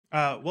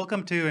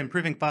Welcome to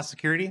Improving FOSS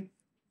Security.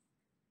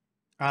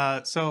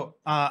 I'm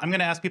going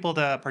to ask people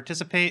to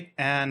participate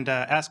and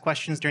ask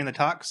questions during the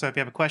talk. So if you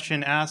have a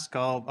question, ask.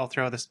 I'll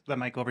throw the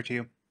mic over to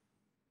you.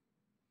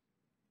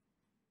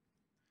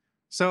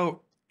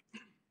 So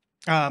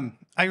I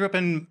grew up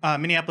in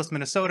Minneapolis,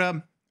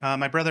 Minnesota.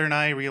 My brother and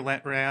I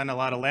ran a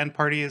lot of LAN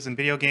parties and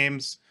video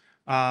games,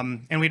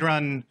 and we'd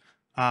run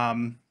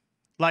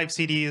live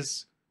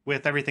CDs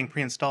with everything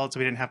pre-installed, so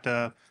we didn't have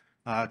to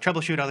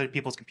troubleshoot other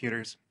people's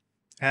computers.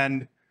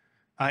 And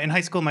in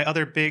high school, my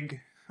other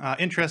big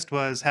interest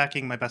was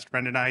hacking. My best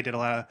friend and I did a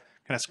lot of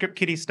kind of script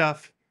kiddie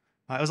stuff.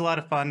 It was a lot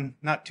of fun,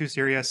 not too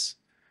serious.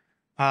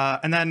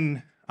 And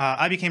then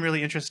I became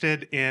really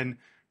interested in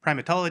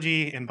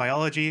primatology and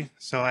biology,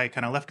 so I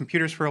kind of left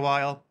computers for a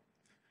while.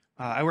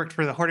 I worked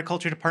for the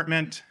horticulture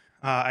department.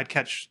 I'd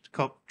catch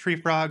tree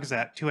frogs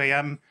at 2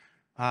 a.m.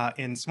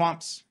 In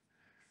swamps.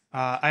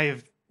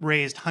 I've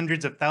raised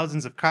hundreds of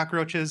thousands of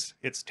cockroaches.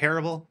 It's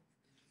terrible.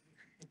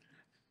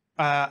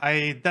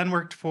 I then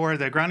worked for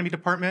the agronomy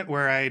department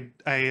where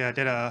I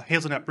did a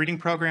hazelnut breeding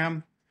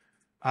program,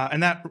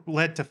 and that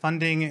led to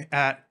funding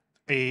at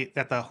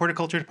the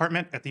horticulture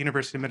department at the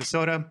University of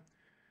Minnesota,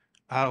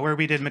 where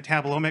we did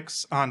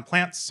metabolomics on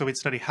plants. So we'd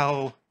study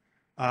how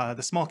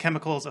the small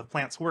chemicals of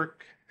plants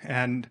work.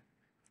 And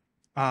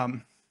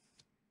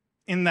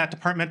in that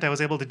department, I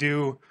was able to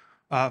do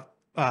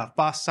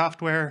FOSS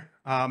software.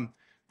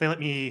 They let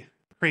me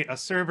create a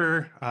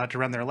server to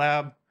run their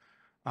lab.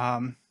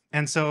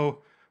 And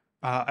so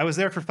I was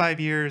there for 5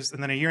 years,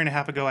 and then a year and a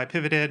half ago, I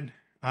pivoted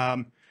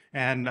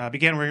and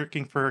began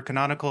working for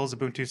Canonical's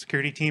Ubuntu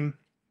security team.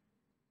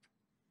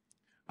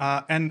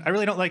 And I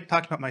really don't like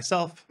talking about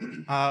myself,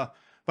 but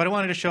I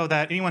wanted to show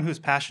that anyone who's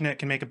passionate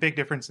can make a big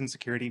difference in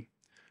security.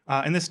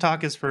 And this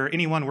talk is for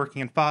anyone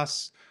working in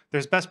FOSS.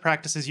 There's best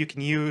practices you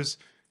can use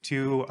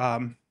to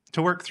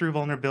work through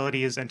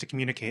vulnerabilities and to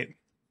communicate.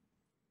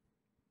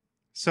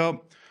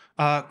 So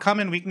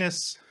common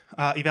weakness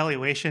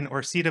evaluation,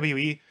 or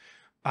CWE,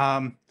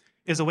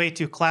 is a way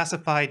to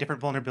classify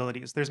different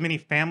vulnerabilities. There's many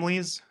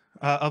families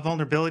of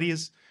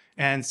vulnerabilities,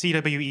 and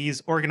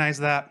CWEs organize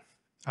that.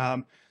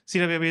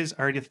 CWEs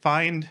are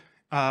defined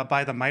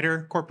by the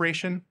MITRE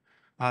Corporation.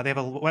 They have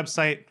a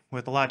website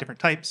with a lot of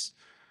different types.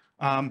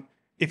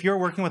 If you're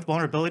working with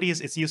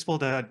vulnerabilities, it's useful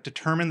to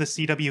determine the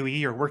CWE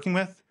you're working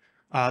with.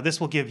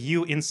 This will give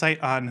you insight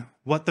on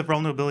what the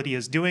vulnerability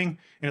is doing,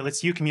 and it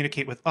lets you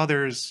communicate with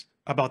others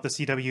about the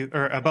CW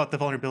or about the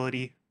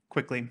vulnerability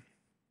quickly.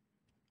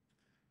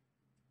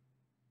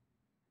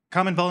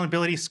 Common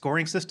Vulnerability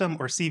Scoring System,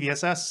 or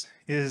CVSS,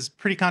 is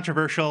pretty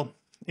controversial.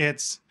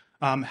 It's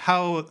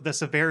how the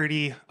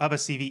severity of a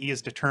CVE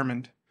is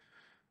determined.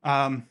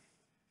 They're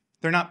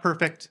not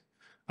perfect,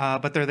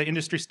 but they're the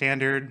industry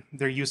standard.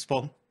 They're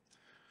useful.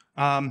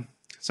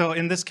 So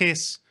in this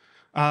case,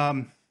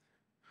 up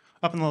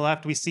on the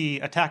left, we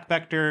see attack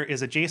vector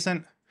is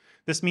adjacent.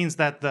 This means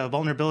that the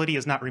vulnerability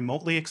is not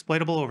remotely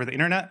exploitable over the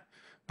internet,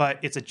 but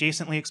it's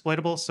adjacently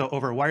exploitable. So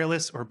over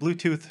wireless or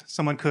Bluetooth,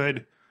 someone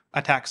could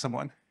attack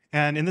someone.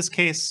 And in this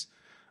case,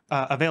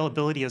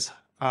 availability is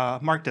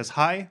marked as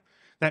high.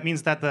 That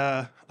means that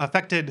the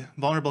affected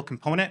vulnerable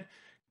component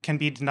can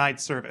be denied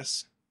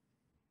service.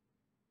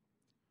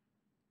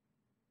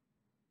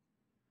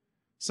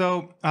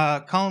 So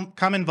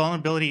common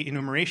vulnerability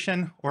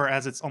enumeration, or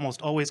as it's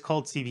almost always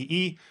called,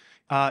 CVE,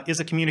 is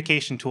a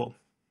communication tool.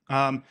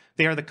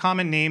 They are the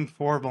common name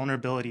for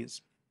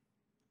vulnerabilities.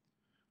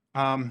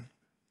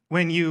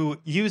 When you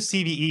use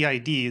CVE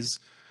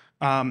IDs,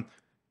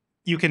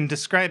 you can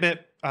describe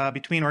it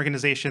between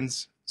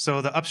organizations. So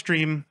the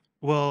upstream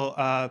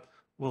will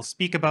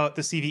speak about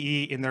the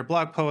CVE in their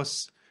blog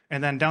posts,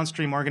 and then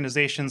downstream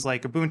organizations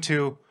like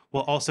Ubuntu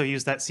will also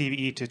use that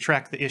CVE to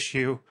track the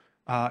issue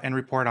and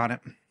report on it.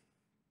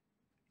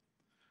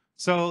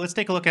 So let's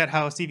take a look at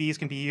how CVEs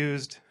can be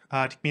used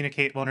to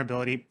communicate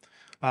vulnerability.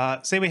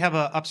 Say we have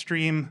an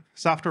upstream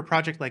software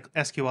project like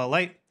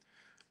SQLite.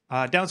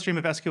 Downstream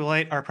of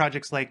SQLite are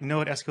projects like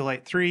Node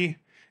SQLite 3,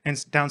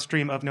 and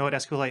downstream of Node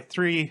SQLite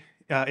 3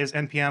 is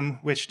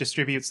NPM, which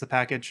distributes the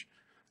package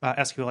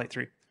SQLite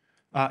 3.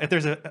 If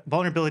there's a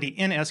vulnerability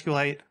in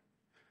SQLite,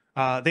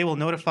 they will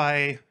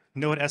notify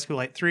Node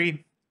SQLite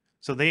 3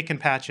 so they can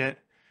patch it.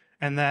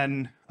 And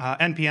then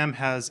NPM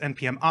has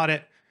NPM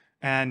audit,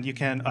 and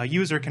a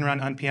user can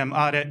run NPM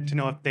audit to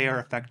know if they are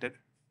affected.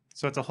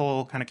 So it's a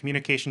whole kind of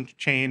communication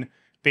chain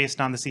based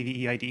on the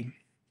CVE ID.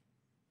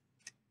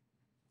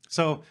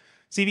 So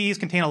CVEs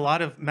contain a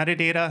lot of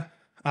metadata.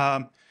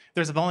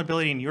 There's a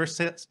vulnerability in your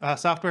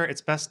software. It's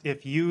best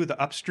if you, the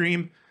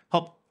upstream,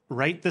 help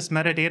write this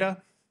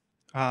metadata.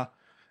 I'm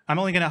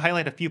only going to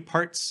highlight a few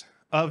parts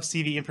of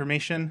CVE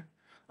information.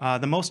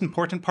 The most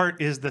important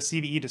part is the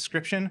CVE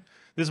description.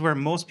 This is where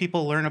most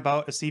people learn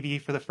about a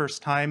CVE for the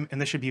first time, and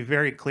this should be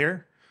very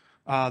clear.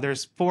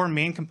 There's 4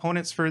 main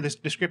components for this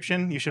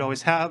description you should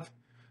always have.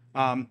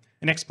 An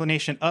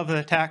explanation of the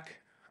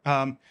attack,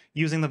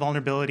 using the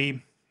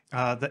vulnerability,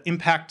 the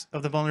impact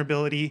of the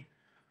vulnerability,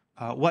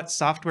 what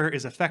software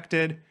is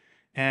affected,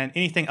 and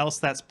anything else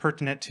that's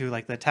pertinent to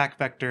like the attack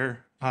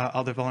vector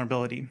of the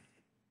vulnerability.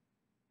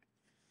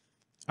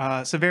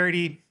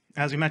 Severity,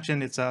 as we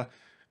mentioned,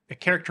 it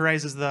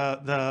characterizes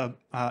the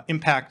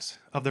impact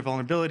of the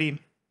vulnerability.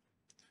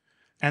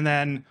 And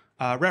then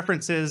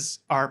references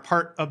are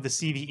part of the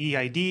CVE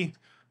ID,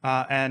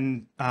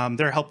 and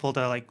they're helpful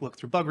to like look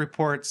through bug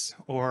reports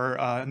or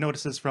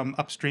notices from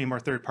upstream or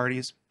third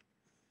parties.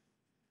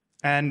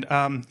 And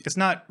it's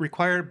not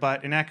required,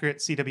 but an accurate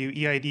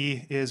CWE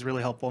ID is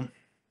really helpful.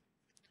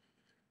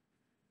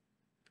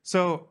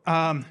 So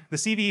the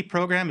CVE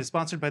program is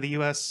sponsored by the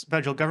US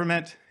federal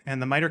government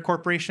and the MITRE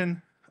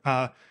Corporation.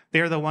 They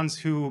are the ones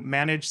who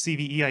manage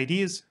CVE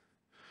IDs.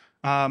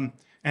 And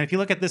if you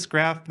look at this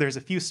graph, there's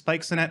a few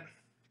spikes in it.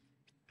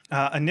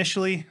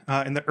 Initially,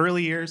 in the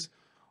early years,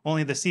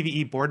 only the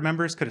CVE board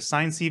members could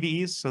assign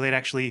CVEs, so they'd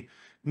actually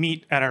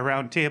meet at a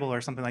round table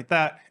or something like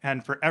that,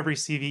 and for every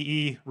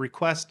CVE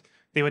request,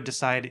 they would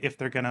decide if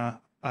they're going to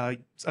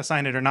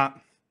assign it or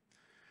not.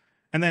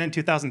 And then in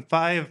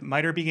 2005,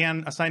 MITRE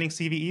began assigning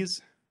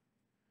CVEs.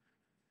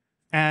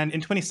 And in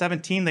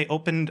 2017, they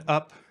opened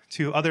up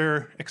to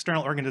other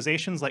external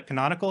organizations like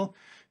Canonical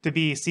to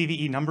be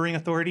CVE numbering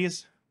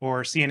authorities,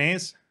 or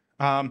CNAs,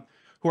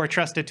 who are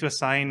trusted to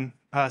assign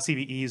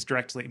CVEs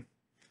directly.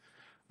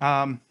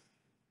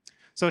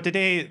 So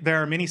today,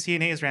 there are many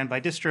CNAs ran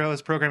by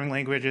distros, programming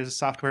languages,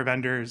 software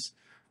vendors,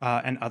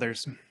 and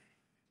others.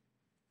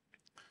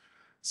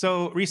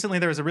 So recently,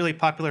 there was a really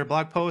popular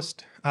blog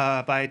post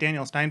by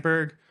Daniel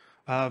Steinberg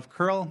of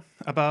curl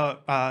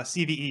about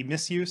CVE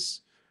misuse,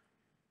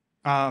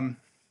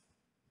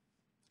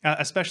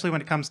 especially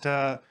when it comes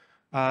to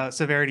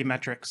severity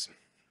metrics.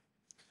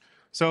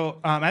 So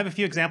I have a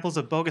few examples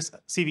of bogus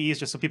CVEs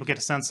just so people get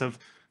a sense of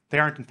they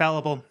aren't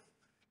infallible.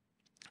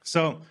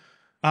 So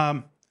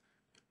a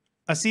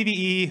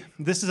CVE,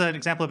 this is an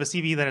example of a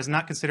CVE that is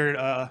not considered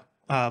a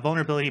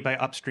vulnerability by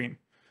upstream.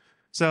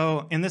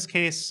 So in this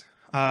case,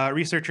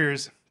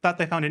 researchers thought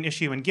they found an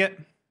issue in Git.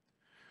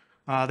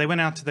 They went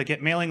out to the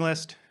Git mailing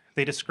list.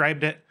 They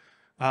described it.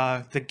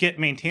 The Git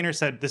maintainer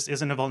said, this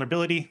isn't a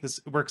vulnerability. This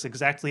works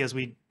exactly as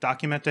we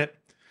document it.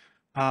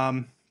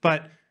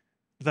 But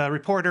the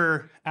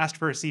reporter asked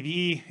for a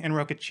CVE and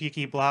wrote a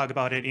cheeky blog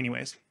about it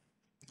anyways.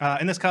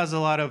 And this caused a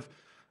lot of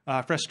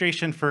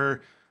frustration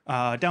for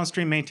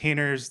downstream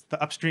maintainers,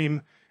 the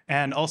upstream,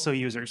 and also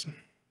users.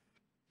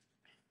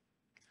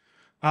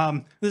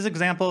 This is an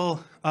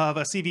example of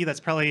a CV that's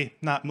probably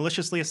not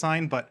maliciously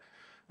assigned, but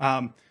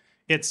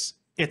it's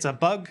a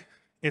bug.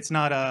 It's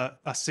not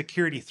a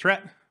security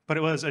threat, but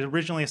it was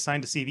originally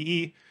assigned to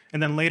CVE,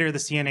 and then later the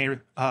CNA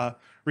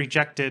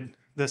rejected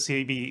the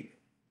CVE.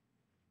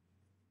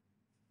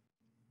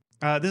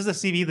 This is a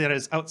CV that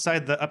is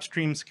outside the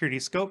upstream security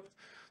scope.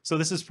 So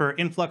this is for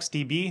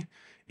InfluxDB.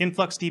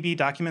 InfluxDB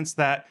documents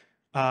that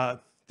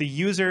the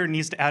user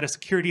needs to add a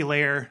security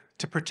layer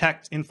to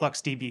protect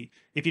InfluxDB.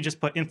 If you just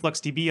put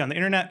InfluxDB on the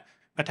internet,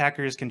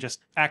 attackers can just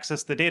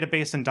access the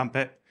database and dump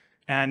it.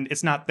 And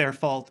it's not their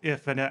fault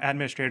if an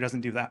administrator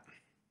doesn't do that.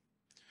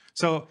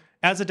 So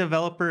as a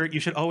developer, you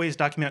should always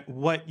document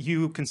what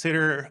you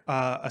consider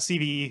a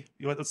CVE,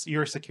 what's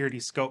your security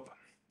scope,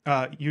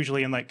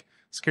 usually in like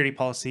security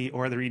policy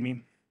or the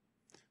README.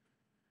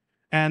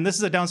 And this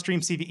is a downstream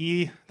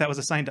CVE that was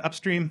assigned to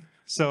upstream.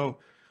 So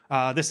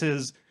this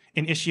is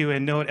an issue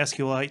in Node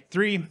SQLite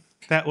 3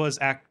 that was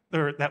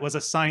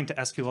assigned to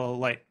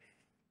SQLite.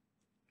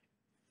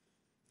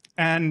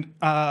 And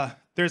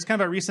there's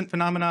kind of a recent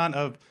phenomenon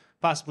of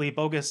possibly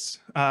bogus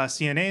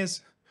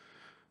CNAs.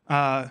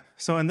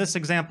 So in this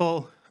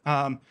example,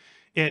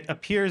 it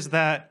appears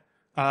that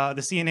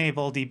the CNA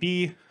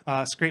VulDB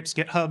scrapes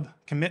GitHub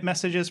commit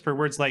messages for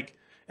words like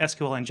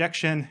SQL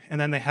injection,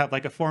 and then they have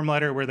like a form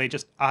letter where they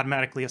just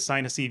automatically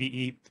assign a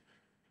CVE.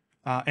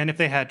 And if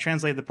they had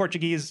translated the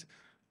Portuguese,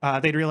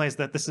 they'd realize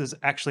that this is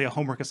actually a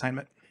homework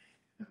assignment.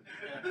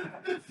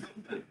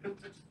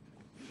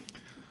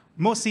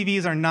 Most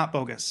CVEs are not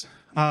bogus.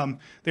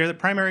 They're the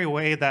primary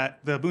way that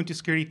the Ubuntu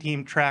security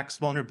team tracks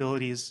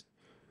vulnerabilities.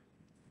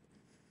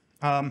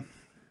 Are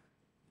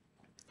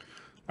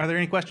there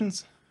any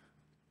questions?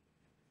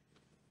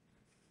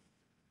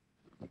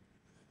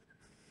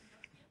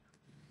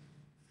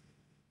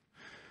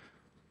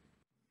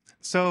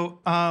 So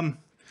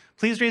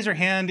please raise your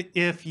hand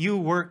if you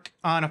work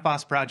on a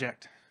FOSS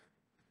project.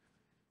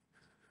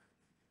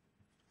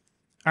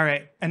 All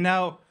right, and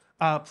now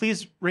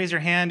please raise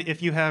your hand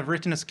if you have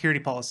written a security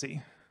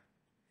policy.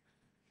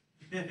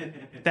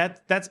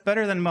 That's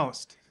better than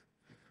most.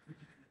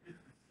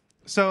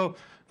 So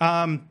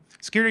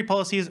security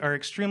policies are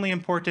extremely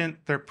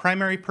important. Their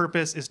primary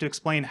purpose is to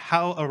explain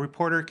how a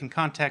reporter can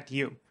contact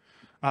you.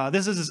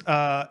 This is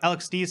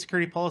LXD's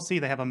security policy.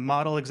 They have a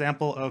model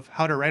example of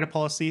how to write a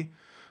policy.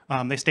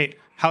 They state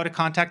how to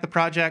contact the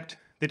project.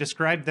 They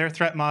describe their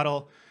threat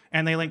model,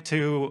 and they link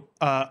to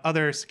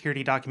other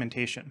security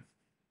documentation.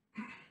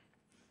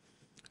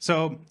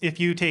 So if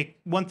you take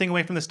one thing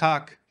away from this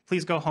talk,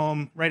 please go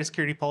home, write a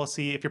security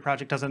policy if your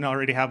project doesn't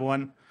already have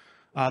one.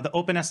 The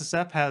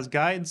OpenSSF has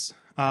guides,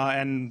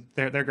 and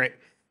they're great.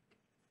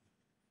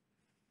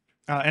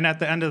 And at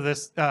the end of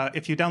this,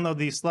 if you download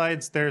these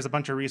slides, there's a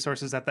bunch of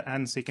resources at the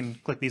end, so you can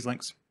click these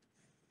links.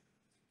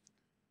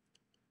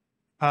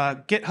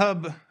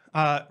 GitHub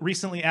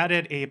recently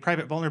added a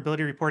private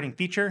vulnerability reporting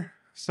feature.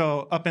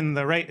 So up in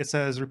the right, it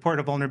says report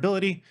a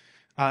vulnerability.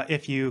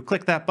 If you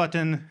click that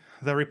button,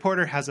 the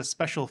reporter has a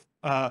special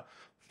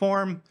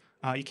form.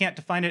 You can't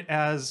define it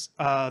as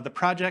the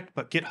project,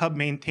 but GitHub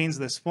maintains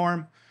this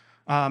form.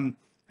 So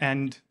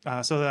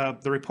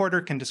the reporter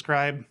can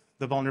describe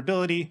the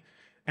vulnerability,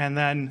 and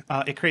then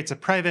it creates a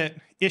private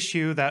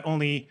issue that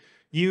only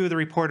you, the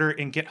reporter,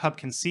 and GitHub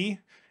can see.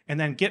 And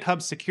then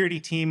GitHub's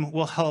security team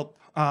will help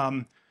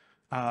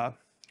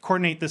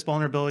coordinate this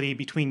vulnerability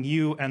between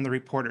you and the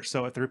reporter.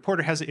 So if the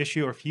reporter has an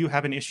issue, or if you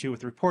have an issue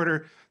with the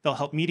reporter, they'll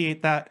help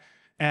mediate that.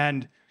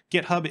 And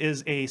GitHub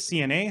is a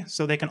CNA,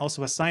 so they can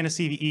also assign a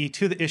CVE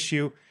to the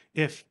issue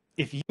if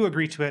you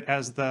agree to it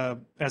as the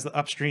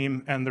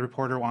upstream and the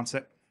reporter wants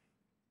it.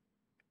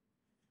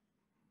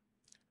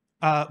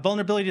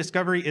 Vulnerability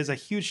discovery is a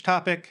huge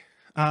topic.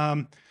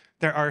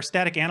 There are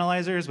static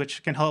analyzers,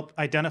 which can help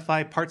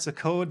identify parts of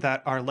code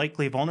that are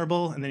likely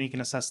vulnerable, and then you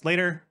can assess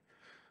later.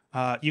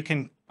 You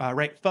can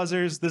write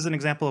fuzzers. This is an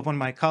example of one of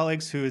my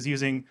colleagues who is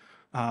using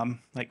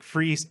like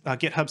free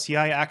GitHub CI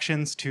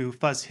actions to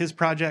fuzz his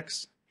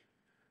projects.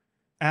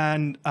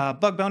 And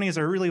bug bounties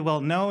are really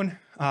well known.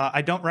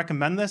 I don't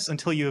recommend this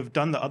until you've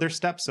done the other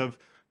steps of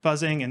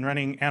fuzzing and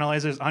running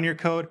analyzers on your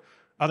code.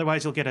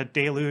 Otherwise, you'll get a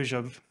deluge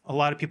of a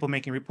lot of people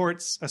making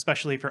reports,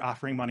 especially for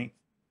offering money.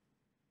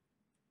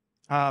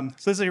 So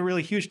this is a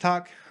really huge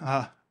talk.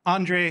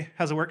 Andre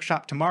has a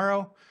workshop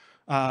tomorrow.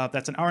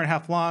 That's an hour and a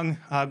half long,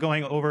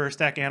 going over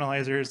static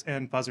analyzers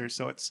and fuzzers.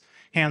 So it's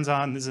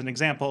hands-on. This is an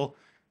example.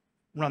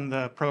 Run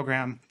the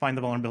program, find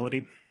the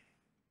vulnerability.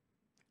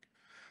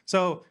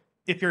 So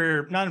if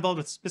you're not involved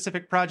with a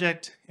specific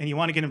project and you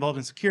want to get involved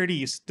in security,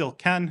 you still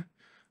can.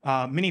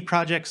 Many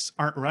projects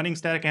aren't running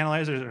static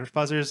analyzers or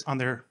fuzzers on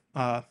their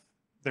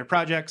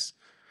projects.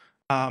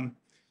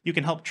 You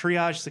can help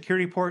triage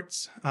security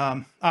reports.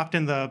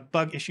 Often the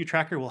bug issue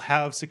tracker will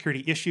have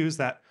security issues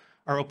that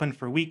are open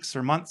for weeks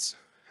or months.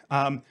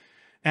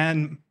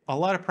 And a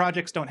lot of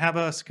projects don't have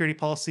a security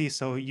policy,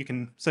 so you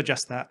can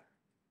suggest that.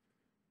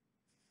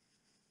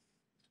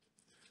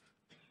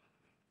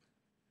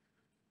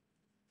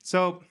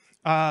 So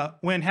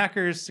when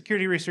hackers,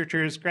 security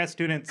researchers, grad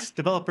students,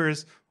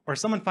 developers, or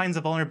someone finds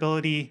a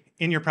vulnerability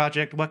in your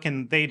project, what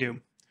can they do?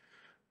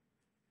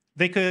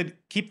 They could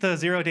keep the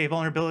zero-day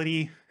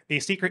vulnerability a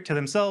secret to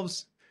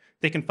themselves.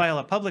 They can file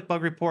a public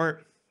bug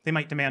report. They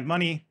might demand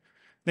money.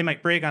 They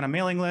might brag on a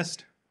mailing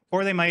list,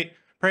 or they might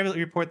privately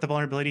report the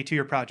vulnerability to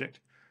your project.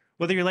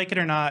 Whether you like it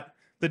or not,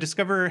 the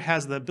discoverer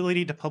has the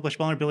ability to publish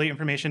vulnerability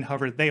information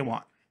however they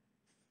want.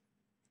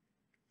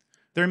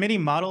 There are many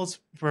models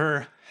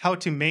for how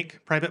to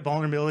make private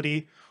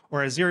vulnerability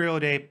or a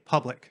zero-day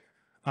public.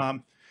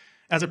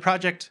 As a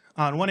project,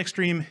 on one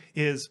extreme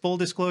is full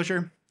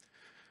disclosure.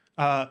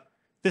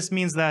 This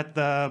means that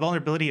the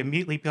vulnerability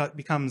immediately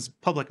becomes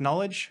public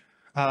knowledge.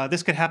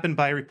 This could happen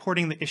by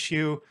reporting the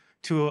issue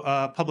to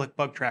a public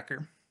bug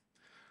tracker.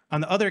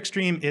 On the other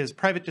extreme is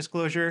private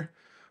disclosure,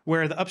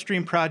 where the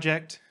upstream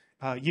project,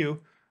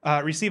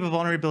 receive a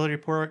vulnerability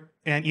report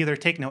and either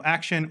take no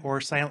action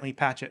or silently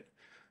patch it.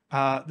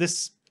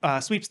 This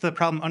sweeps the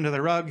problem under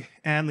the rug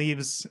and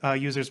leaves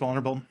users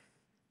vulnerable.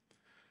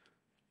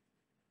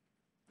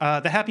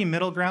 The happy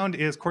middle ground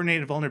is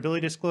coordinated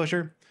vulnerability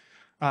disclosure.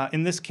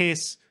 In this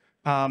case,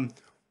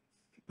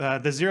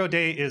 the 0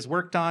 day is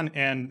worked on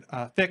and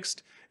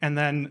fixed, and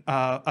then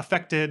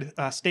affected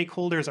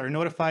stakeholders are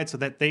notified so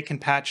that they can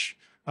patch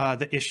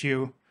the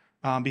issue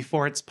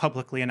before it's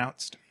publicly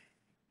announced.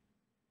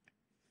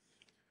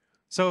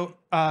 So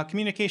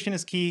communication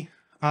is key.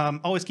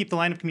 Always keep the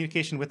line of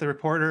communication with the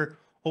reporter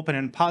open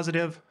and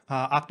positive.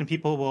 Often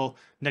people will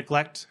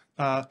neglect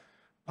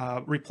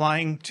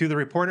replying to the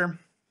reporter.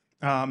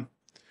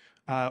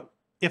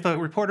 If a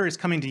reporter is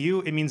coming to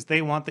you, it means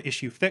they want the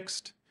issue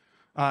fixed,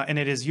 and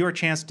it is your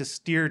chance to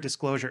steer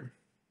disclosure.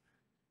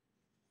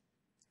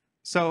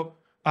 So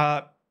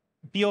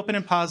be open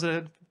and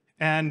positive,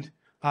 and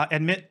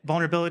admit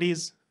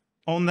vulnerabilities,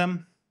 own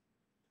them.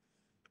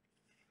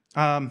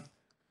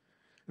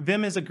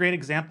 Vim is a great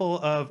example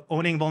of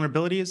owning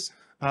vulnerabilities.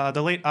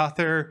 The late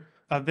author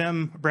of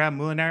Vim, Brad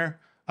Moulinaire,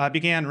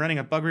 began running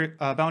a bug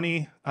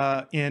bounty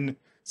in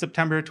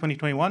September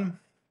 2021.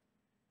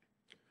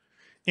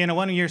 In a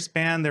 1 year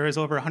span, there was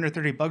over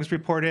 130 bugs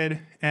reported,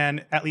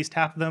 and at least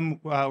half of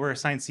them were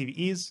assigned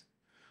CVEs.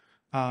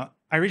 I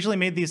originally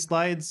made these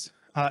slides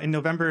in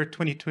November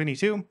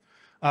 2022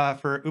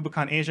 for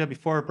UbuCon Asia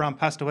before Bram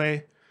passed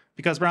away,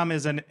 because Bram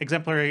is an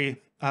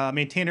exemplary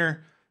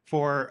maintainer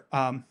for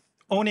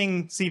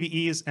owning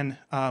CVEs and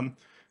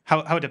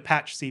how to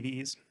patch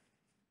CVEs.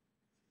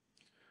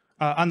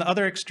 On the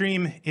other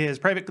extreme is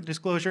private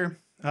disclosure.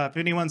 If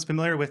anyone's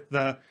familiar with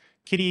the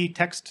Kitty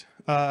text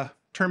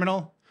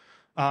terminal,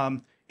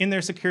 in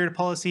their security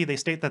policy, they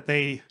state that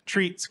they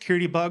treat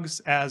security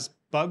bugs as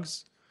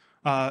bugs.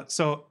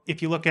 So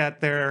if you look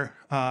at their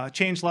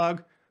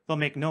changelog, they'll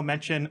make no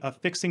mention of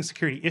fixing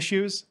security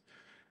issues.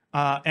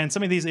 And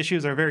some of these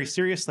issues are very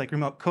serious, like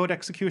remote code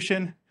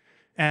execution.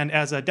 And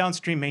as a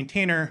downstream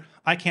maintainer,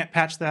 I can't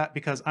patch that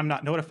because I'm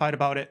not notified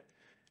about it.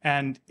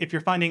 And if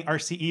you're finding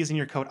RCEs in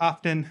your code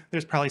often,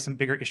 there's probably some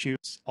bigger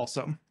issues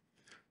also.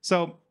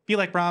 So be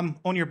like Bram,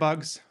 own your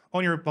bugs,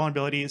 own your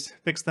vulnerabilities,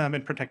 fix them,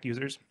 and protect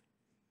users.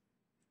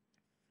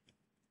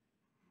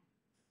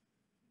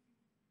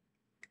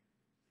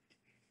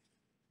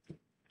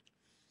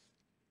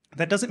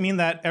 That doesn't mean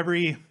that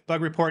every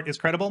bug report is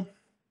credible.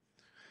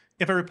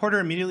 If a reporter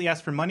immediately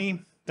asks for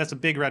money, that's a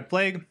big red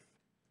flag.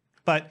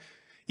 But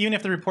even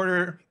if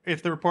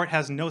the report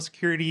has no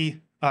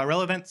security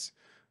relevance,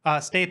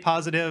 stay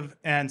positive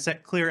and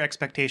set clear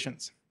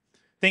expectations.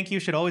 Thank you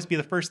should always be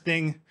the first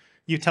thing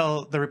you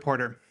tell the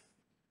reporter.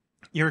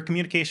 Your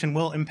communication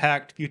will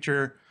impact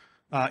future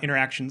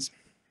interactions.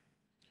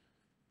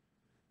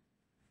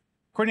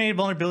 Coordinated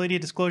vulnerability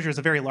disclosure is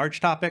a very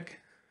large topic.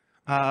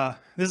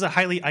 This is a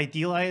highly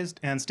idealized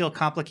and still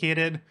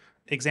complicated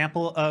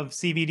example of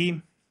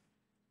CVD.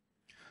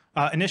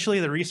 Initially,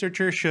 the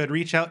researcher should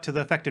reach out to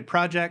the affected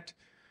project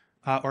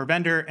or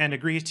vendor and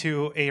agree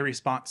to a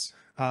response.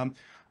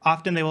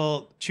 Often they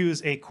will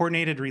choose a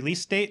coordinated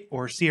release date,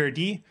 or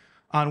CRD,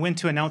 on when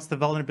to announce the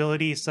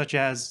vulnerability, such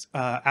as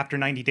after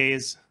 90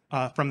 days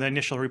from the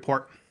initial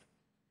report.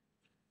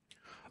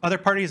 Other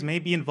parties may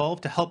be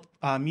involved to help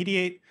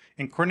mediate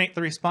and coordinate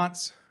the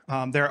response.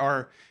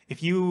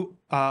 If you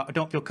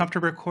don't feel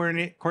comfortable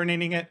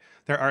coordinating it,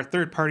 there are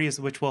third parties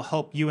which will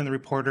help you and the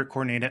reporter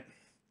coordinate it.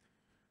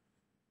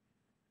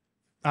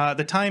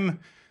 The time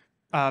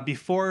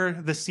before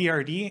the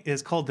CRD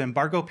is called the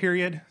embargo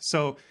period.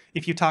 So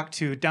if you talk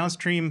to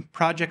downstream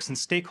projects and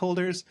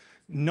stakeholders,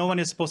 no one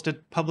is supposed to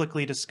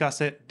publicly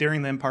discuss it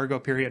during the embargo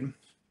period.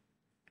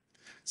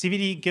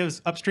 CVD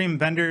gives upstream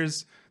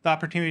vendors the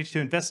opportunity to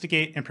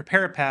investigate and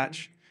prepare a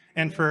patch,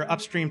 and for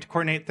upstream to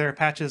coordinate their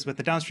patches with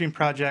the downstream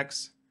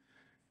projects.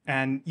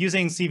 And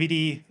using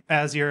CVD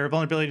as your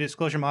vulnerability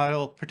disclosure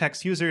model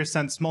protects users,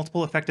 since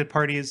multiple affected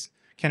parties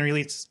can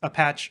release a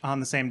patch on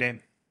the same day.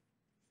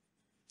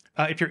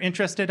 If you're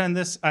interested in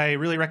this, I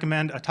really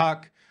recommend a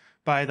talk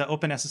by the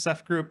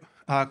OpenSSF group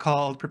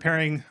called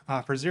Preparing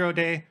for Zero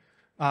Day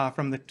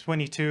from the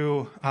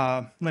 22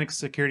 Linux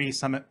Security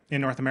Summit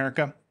in North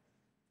America.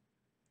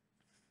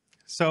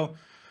 So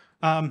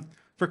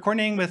for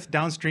coordinating with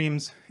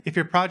downstreams, if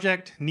your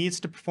project needs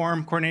to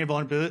perform coordinated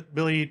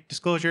vulnerability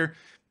disclosure,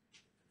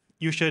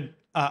 you should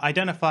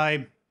identify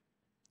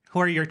who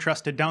are your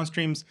trusted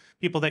downstreams,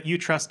 people that you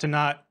trust to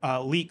not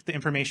leak the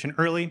information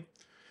early.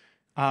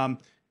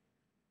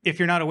 If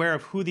you're not aware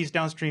of who these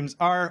downstreams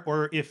are,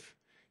 or if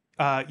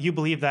you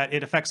believe that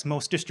it affects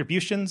most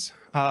distributions,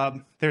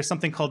 there's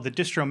something called the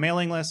distro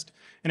mailing list,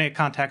 and it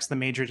contacts the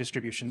major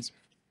distributions.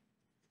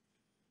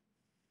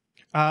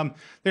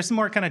 There's some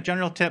more kind of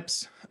general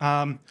tips.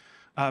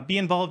 Be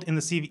involved in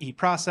the CVE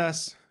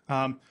process.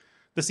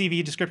 The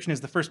CVE description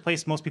is the first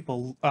place most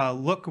people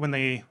look when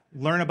they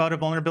learn about a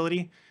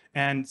vulnerability.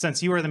 And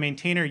since you are the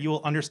maintainer, you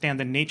will understand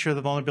the nature of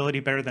the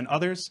vulnerability better than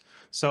others.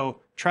 So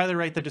try to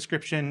write the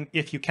description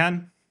if you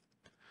can.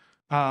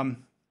 And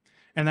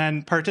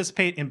then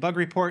participate in bug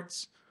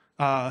reports.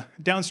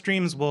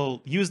 Downstreams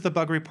will use the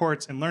bug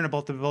reports and learn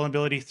about the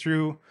vulnerability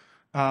through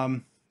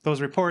those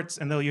reports,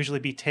 and they'll usually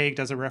be tagged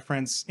as a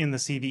reference in the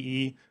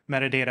CVE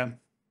metadata.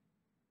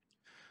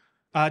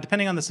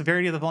 Depending on the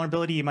severity of the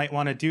vulnerability, you might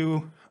want to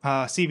do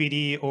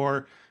CVD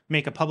or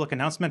make a public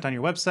announcement on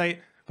your website,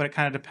 but it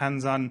kind of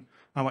depends on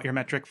what your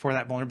metric for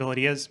that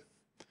vulnerability is.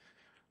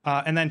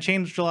 And then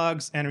change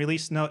logs and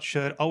release notes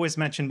should always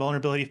mention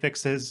vulnerability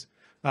fixes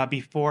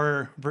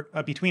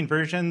between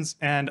versions,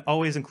 and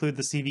always include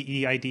the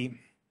CVE ID.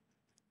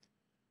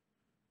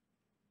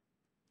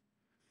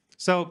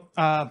 So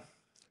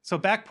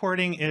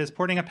backporting is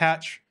porting a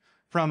patch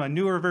from a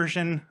newer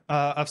version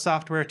of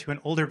software to an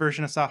older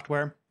version of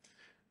software.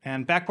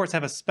 And backports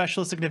have a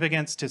special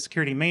significance to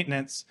security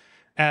maintenance,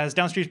 as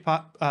downstream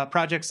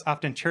projects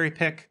often cherry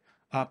pick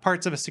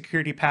parts of a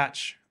security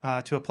patch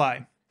to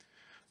apply.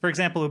 For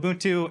example,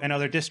 Ubuntu and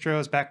other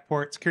distros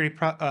backport security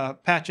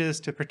patches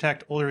to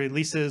protect older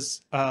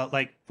releases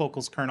like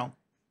Focal's kernel.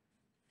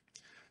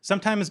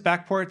 Sometimes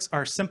backports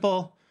are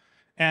simple,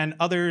 and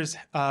others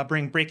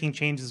bring breaking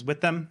changes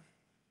with them.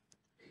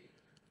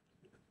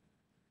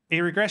 A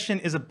regression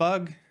is a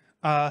bug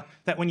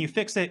that when you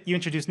fix it, you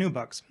introduce new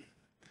bugs.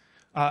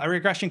 A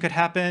regression could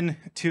happen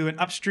to an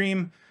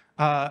upstream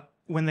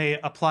when they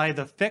apply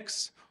the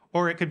fix,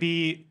 or it could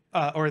be,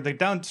 or the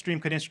downstream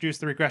could introduce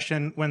the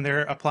regression when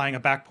they're applying a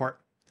backport.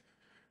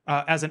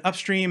 As an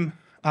upstream,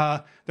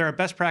 there are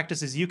best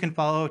practices you can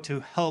follow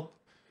to help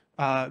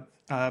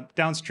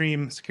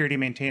downstream security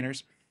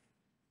maintainers.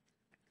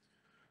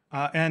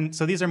 And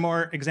so these are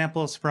more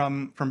examples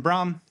from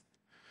Bram.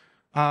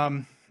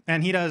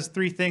 And he does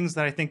three things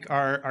that I think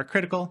are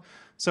critical.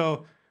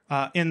 So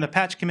in the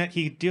patch commit,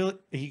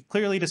 he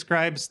clearly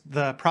describes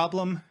the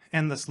problem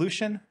and the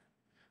solution.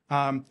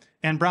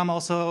 And Bram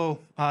also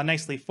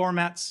nicely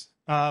formats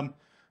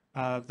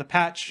the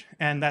patch,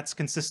 and that's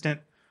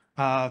consistent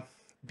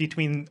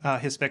between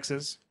his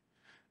fixes.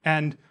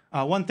 And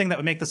one thing that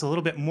would make this a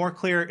little bit more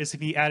clear is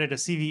if he added a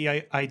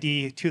CVE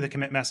ID to the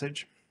commit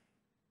message.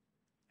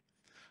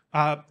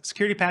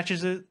 Security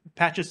patches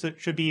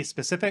should be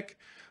specific.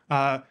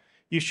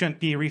 You shouldn't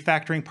be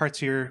refactoring parts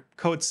of your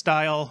code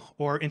style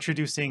or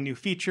introducing new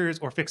features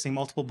or fixing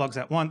multiple bugs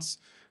at once.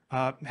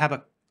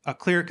 Have a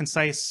clear,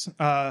 concise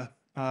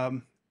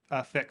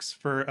fix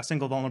for a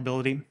single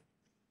vulnerability.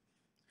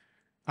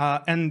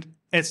 And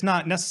it's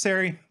not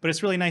necessary, but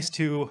it's really nice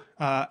to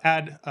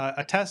add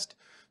a test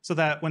so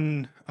that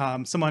when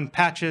someone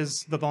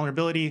patches the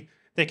vulnerability,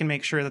 they can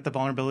make sure that the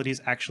vulnerability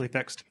is actually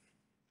fixed.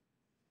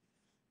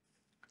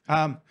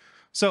 That's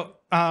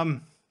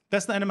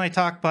the end of my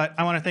talk, but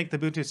I want to thank the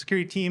Ubuntu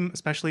security team,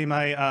 especially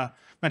my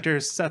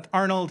mentors Seth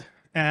Arnold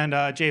and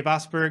Jay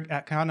Vosberg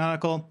at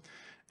Canonical.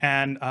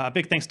 And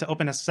big thanks to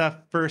OpenSSF,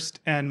 FIRST,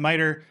 and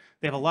MITRE.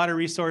 They have a lot of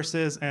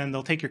resources, and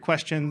they'll take your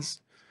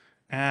questions.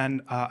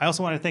 And I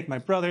also want to thank my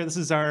brother. This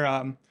is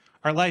our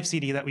live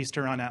CD that we used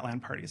to run at LAN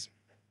parties.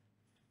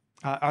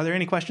 Are there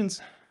any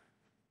questions?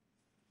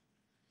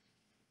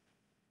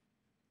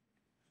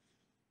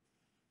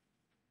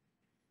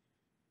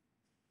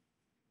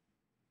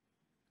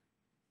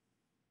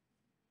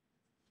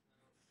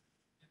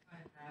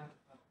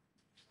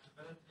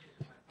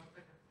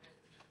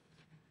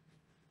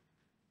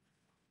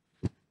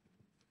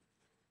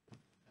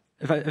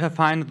 If I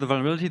find the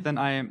vulnerability, then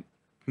I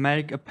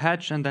make a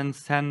patch and then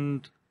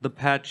send the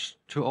patch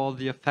to all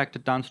the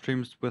affected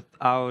downstreams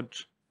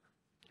without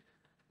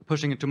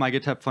pushing it to my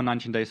GitHub for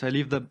 19 days. So I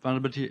leave the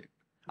vulnerability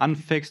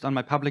unfixed on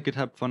my public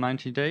GitHub for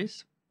 90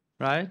 days,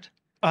 right?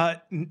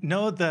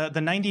 No,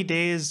 the 90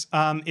 days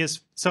is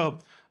so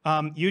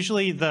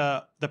usually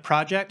the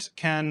project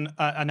can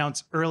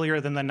announce earlier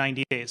than the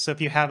 90 days. So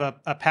if you have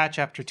a patch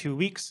after 2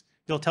 weeks,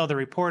 you'll tell the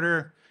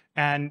reporter,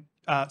 and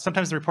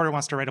sometimes the reporter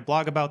wants to write a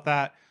blog about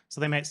that. So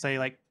they might say,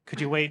 like,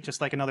 could you wait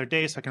just like another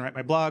day so I can write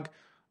my blog?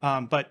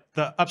 But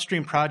the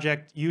upstream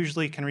project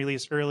usually can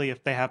release early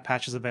if they have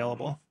patches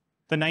available.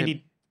 The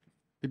 90...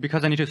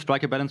 Because I need to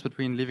strike a balance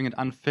between leaving it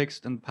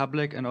unfixed in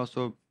public and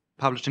also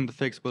publishing the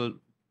fix will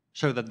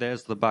show that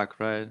there's the bug,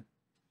 right?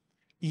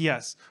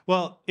 Yes.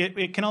 Well,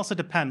 it can also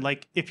depend.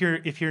 Like if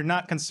you're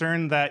not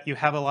concerned that you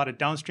have a lot of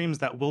downstreams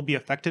that will be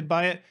affected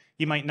by it,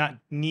 you might not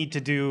need to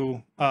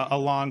do a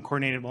long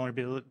coordinated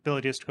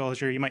vulnerability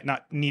disclosure. You might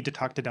not need to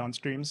talk to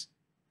downstreams,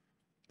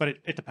 but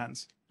it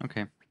depends.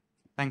 Okay.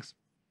 Thanks.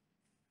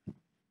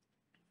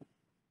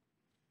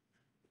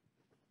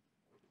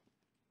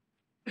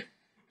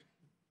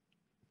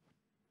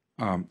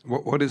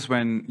 What is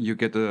when you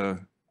get a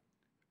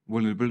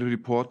vulnerability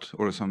report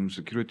or some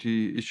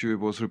security issue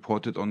was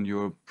reported on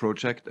your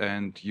project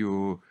and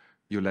you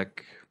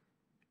lack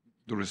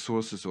the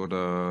resources or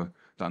the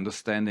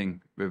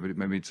understanding?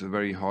 Maybe it's a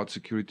very hard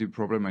security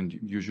problem and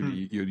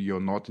usually you're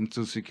not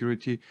into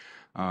security.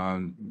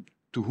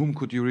 To whom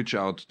could you reach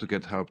out to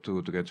get help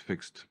to get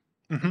fixed,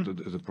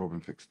 the problem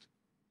fixed?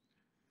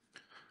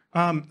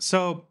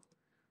 So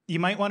you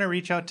might want to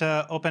reach out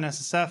to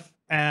OpenSSF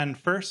and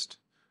FIRST.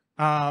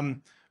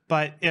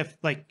 But if,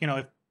 like,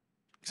 if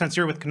since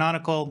you're with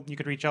Canonical, you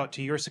could reach out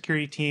to your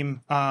security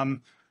team.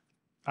 You'd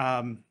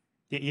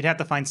have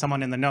to find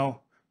someone in the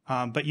know.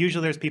 But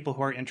usually there's people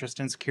who are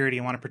interested in security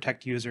and want to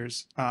protect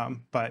users.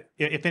 But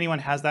if anyone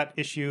has that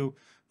issue,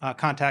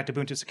 contact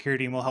Ubuntu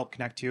Security and we'll help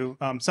connect you.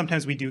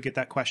 Sometimes we do get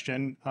that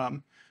question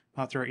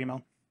through our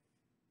email.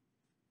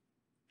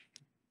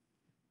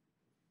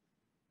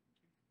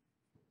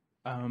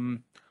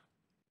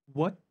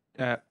 What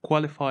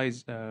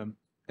qualifies a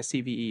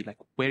CVE? Like,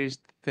 where is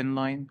the thin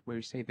line where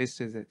you say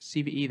this is a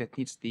CVE that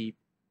needs the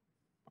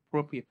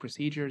appropriate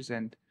procedures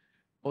and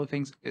all the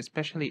things,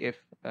 especially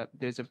if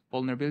there's a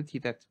vulnerability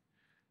that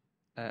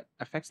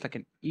affects like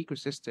an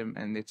ecosystem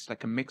and it's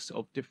like a mix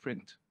of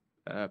different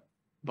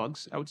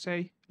bugs, I would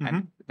say,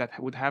 and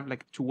that would have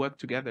like to work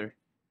together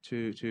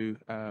to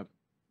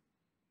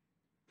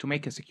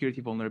make a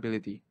security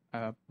vulnerability.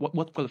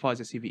 What qualifies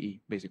a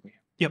CVE, basically?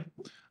 Yep.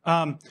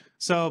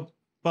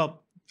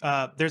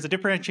 There's a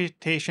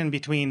differentiation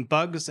between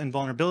bugs and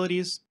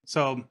vulnerabilities.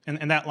 So,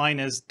 and that line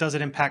is, does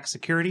it impact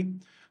security?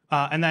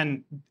 And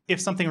then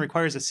if something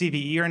requires a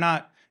CVE or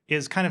not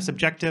is kind of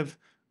subjective.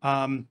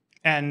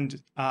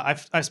 And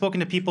I've spoken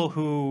to people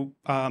who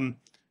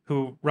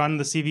run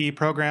the CVE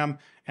program,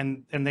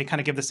 and they kind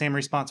of give the same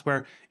response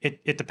where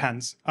it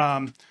depends.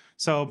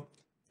 So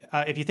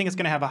if you think it's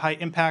going to have a high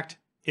impact,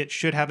 it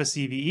should have a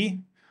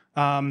CVE.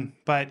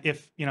 But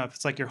if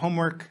it's like your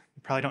homework,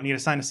 you probably don't need to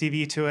assign a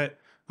CVE to it.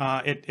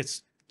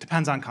 It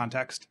depends on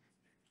context.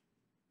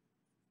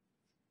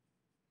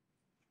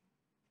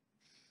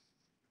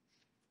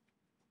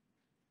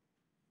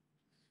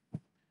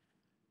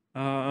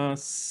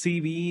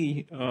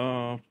 CVE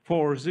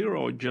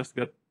 4.0 just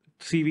got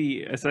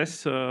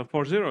CVSS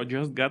 4.0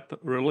 just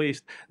got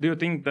released. Do you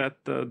think that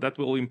that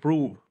will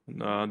improve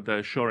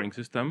the shoring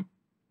system?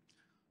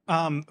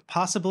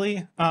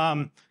 Possibly.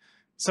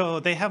 So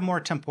they have more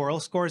temporal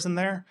scores in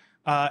there,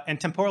 and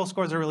temporal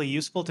scores are really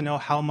useful to know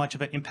how much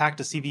of an impact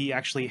a CVE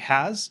actually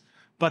has.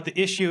 But the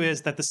issue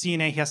is that the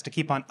CNA has to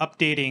keep on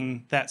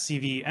updating that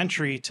CVE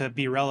entry to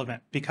be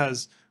relevant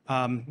because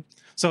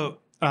so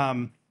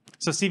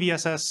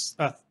CVSS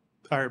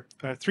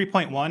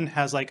 3.1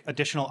 has like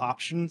additional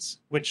options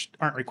which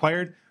aren't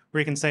required,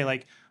 where you can say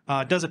like,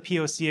 does a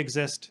POC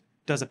exist?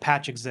 Does a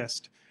patch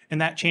exist? And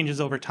that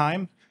changes over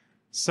time.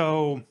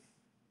 So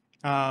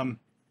I'm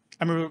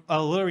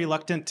a little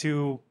reluctant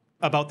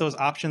about those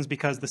options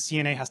because the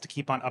CNA has to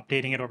keep on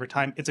updating it over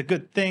time. It's a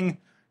good thing,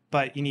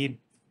 but you need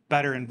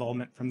better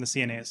involvement from the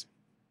CNAs.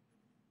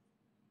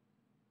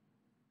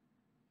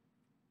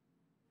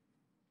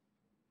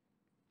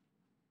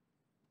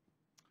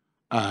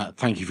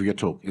 Thank you for your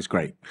talk. It's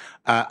great.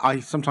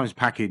 I sometimes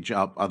package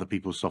up other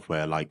people's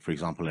software, like, for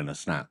example, in a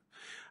snap.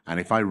 And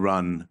if I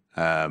run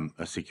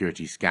a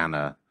security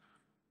scanner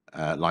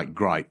like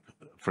Gripe,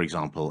 for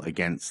example,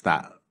 against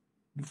that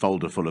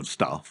folder full of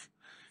stuff,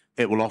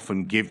 it will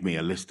often give me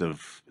a list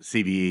of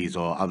CVEs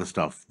or other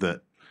stuff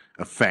that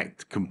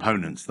affect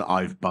components that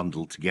I've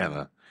bundled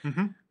together.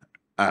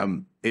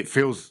 It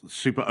feels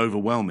super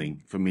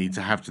overwhelming for me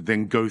to have to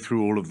then go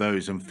through all of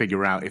those and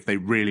figure out if they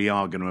really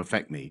are going to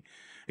affect me.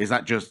 Is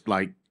that just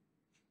like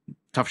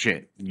tough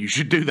shit? You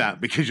should do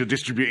that because you're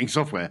distributing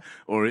software,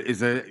 or is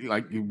there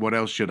like what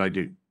else should I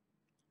do?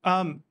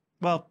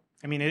 Well,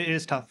 I mean, it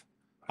is tough,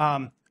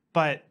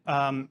 but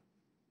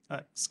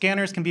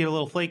scanners can be a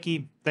little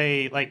flaky.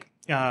 They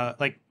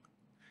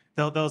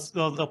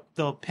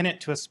they'll pin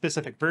it to a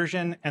specific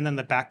version, and then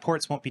the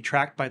backports won't be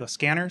tracked by the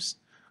scanners.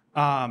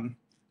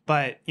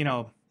 But you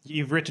know,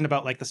 you've written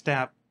about like the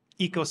Snap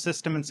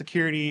ecosystem and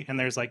security, and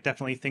there's like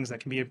definitely things that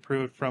can be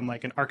improved from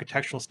like an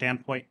architectural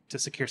standpoint to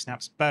secure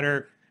snaps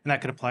better, and that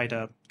could apply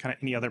to kind of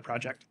any other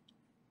project.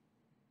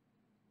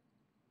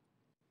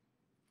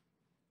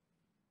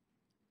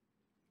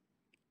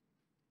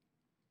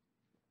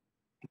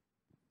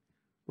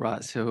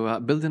 Right. So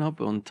building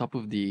up on top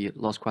of the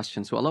last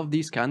question, so a lot of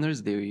these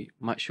scanners, they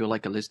might show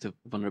like a list of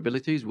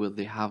vulnerabilities where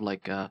they have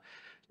like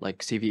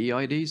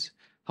CVE IDs.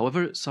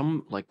 However,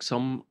 some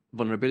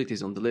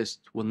vulnerabilities on the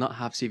list will not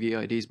have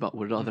CVE IDs, but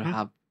would rather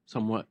have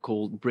somewhat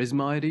called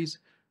Prisma IDs.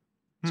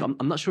 So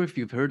I'm not sure if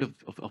you've heard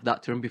of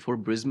that term before,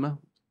 Prisma.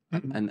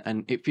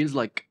 And it feels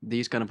like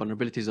these kind of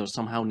vulnerabilities are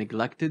somehow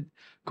neglected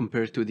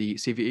compared to the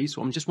CVE.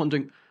 So I'm just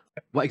wondering,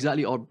 what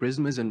exactly are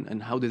Prismas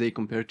and how do they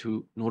compare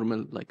to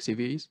normal like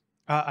CVEs?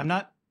 I'm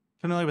not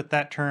familiar with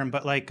that term,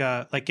 but like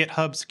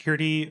GitHub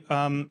security,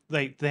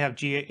 like they have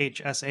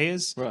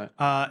GHSAs, Right.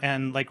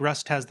 And like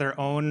Rust has their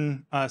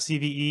own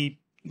CVE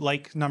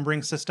like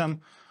numbering system,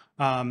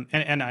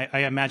 and I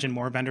imagine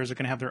more vendors are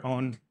going to have their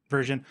own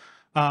version.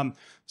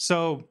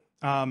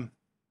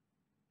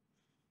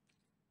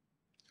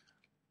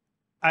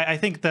 I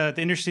think the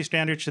industry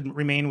standard should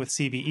remain with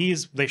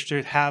CVEs. They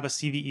should have a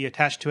CVE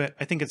attached to it.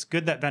 I think it's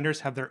good that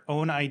vendors have their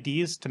own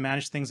IDs to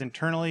manage things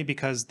internally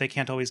because they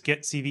can't always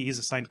get CVEs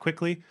assigned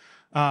quickly.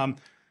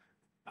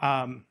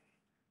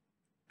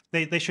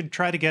 They should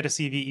try to get a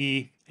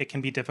CVE. It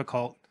can be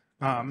difficult.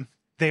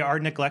 They are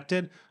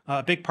neglected.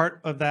 A big part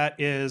of that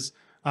is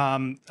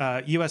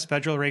U.S.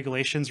 federal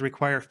regulations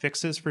require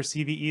fixes for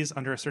CVEs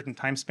under a certain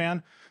time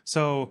span.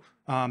 So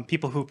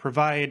people who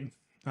provide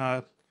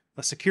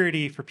a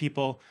security for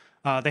people,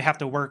 they have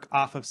to work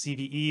off of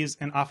CVEs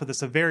and off of the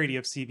severity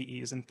of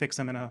CVEs and fix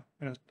them in a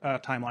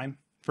timeline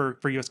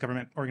for U.S.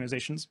 government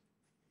organizations.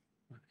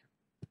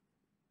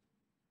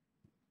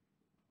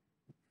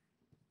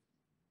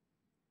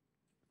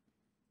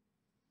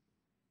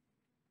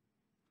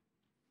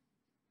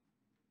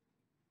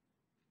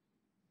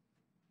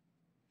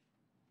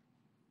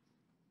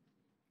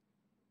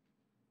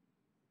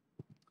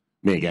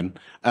 Me again.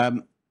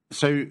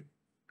 So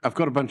I've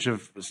got a bunch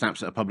of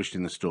snaps that are published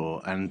in the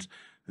store, and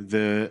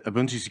the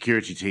Ubuntu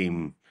security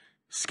team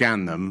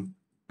scan them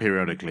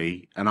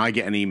periodically, and I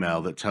get an email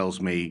that tells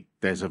me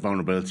there's a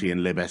vulnerability in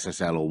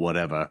libSSL or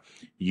whatever.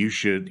 You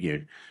should,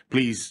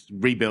 please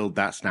rebuild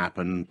that snap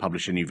and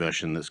publish a new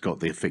version that's got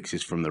the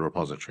fixes from the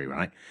repository,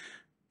 right?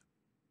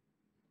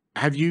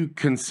 Have you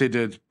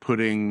considered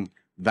putting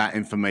that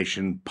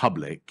information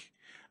public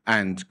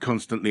and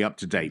constantly up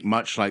to date,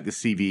 much like the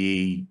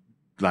CVE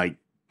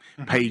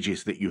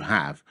pages that you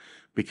have?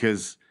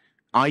 Because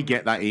I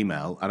get that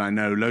email, and I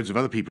know loads of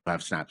other people who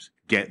have snaps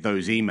get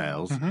those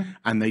emails,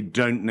 and they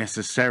don't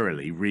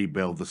necessarily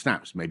rebuild the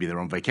snaps. Maybe they're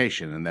on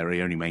vacation and they're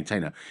the only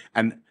maintainer.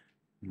 And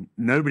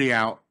nobody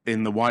out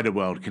in the wider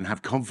world can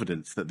have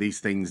confidence that these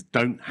things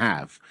don't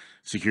have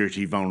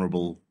security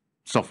vulnerable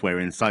software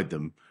inside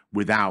them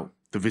without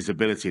the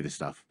visibility of the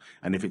stuff.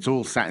 And if it's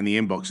all sat in the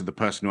inbox of the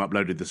person who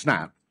uploaded the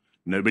snap,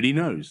 nobody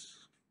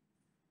knows.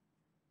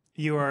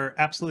 You are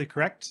absolutely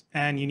correct,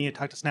 and you need to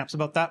talk to Snaps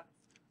about that.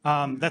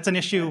 That's an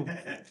issue.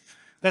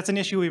 That's an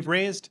issue we've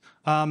raised.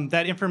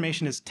 That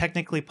information is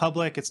technically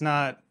public. It's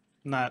not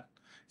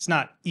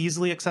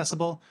easily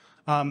accessible.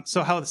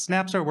 So how the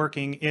snaps are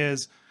working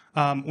is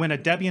when a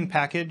Debian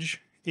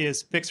package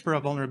is fixed for a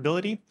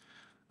vulnerability,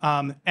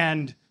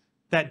 and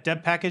that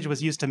deb package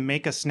was used to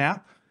make a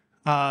snap,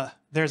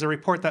 there's a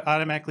report that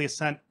automatically is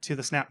sent to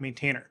the snap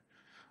maintainer.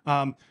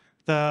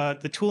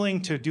 The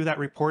tooling to do that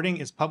reporting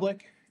is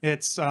public.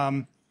 It's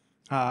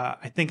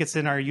I think it's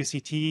in our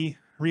UCT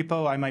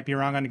repo. I might be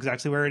wrong on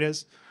exactly where it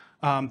is,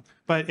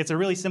 but it's a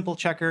really simple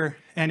checker.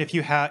 And if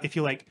you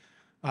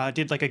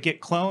did like a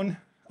git clone,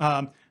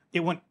 it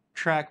won't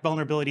track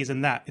vulnerabilities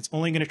in that. It's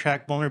only going to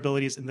track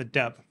vulnerabilities in the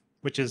deb,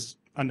 which is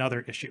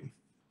another issue.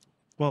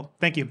 Well,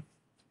 thank you.